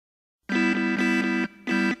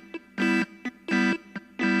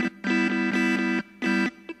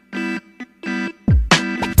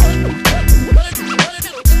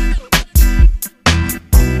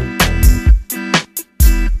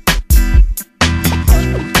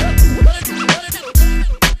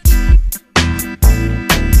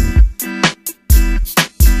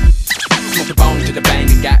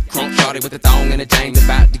the James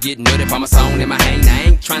about to get nutty for my song in my hand. I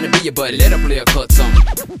ain't trying to be your buddy, let her play a cut song.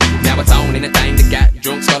 Now it's on in the thing that got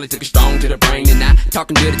drunk, Scully took it strong to the brain. And I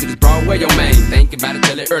talking dirty to this Broadway, your man. Think about it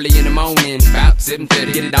till it early in the morning, about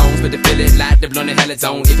 7:30. Get it on, split the fill it, light the blunt, the hell it's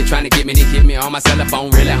on. If you're trying to get me, then hit me on my cell phone,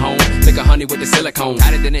 really home. Lick a honey with the silicone,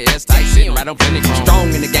 tighter than the S-type, sitting right on plenty chrome. Strong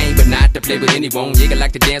in the game, but not to play with anyone. You can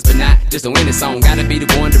like to dance, but not just to win the song. Gotta be the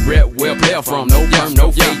one to rep, well player from. No perm, no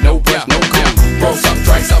fake, no brush, no comb. Roll some,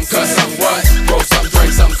 drink some, cuss some, what? Roll some,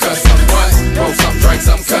 drink some, cuss some, what? Roll some, drink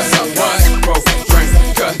some, cuss some, what? Roll some, drink,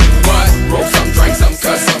 cuss, what? Roll some, drink some,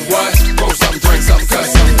 cuss some, what? Roll some, drink some, cuss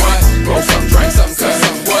some, what? Roll some, drink some, cuss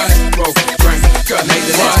some, what? Roll some, drink, cuss, made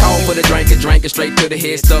the next call for the drink and drank it straight to the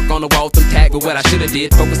head. Stuck on the wall, some tag, but what I shoulda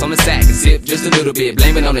did, focus on the sack and sip just a little bit.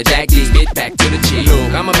 Blame it on the Jack D, get back to the chill.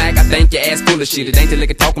 Look, I'm a Mac, I think your ass full of shit. It ain't the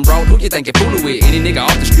liquor talking broad, who you think you're fooling with? Any nigga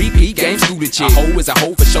off the street, he game scooted chick. A hoe is a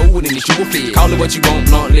hoe for show, and you shoe a fit. Call it what you want,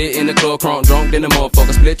 blunt lit in the club, crunk drunk, then the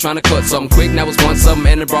motherfucker split trying to cut something quick. Now it's one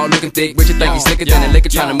something and the broad looking thick. Rich, you think he's slicker than the liquor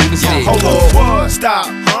trying to move his stick. Hold on, stop,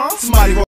 huh? Somebody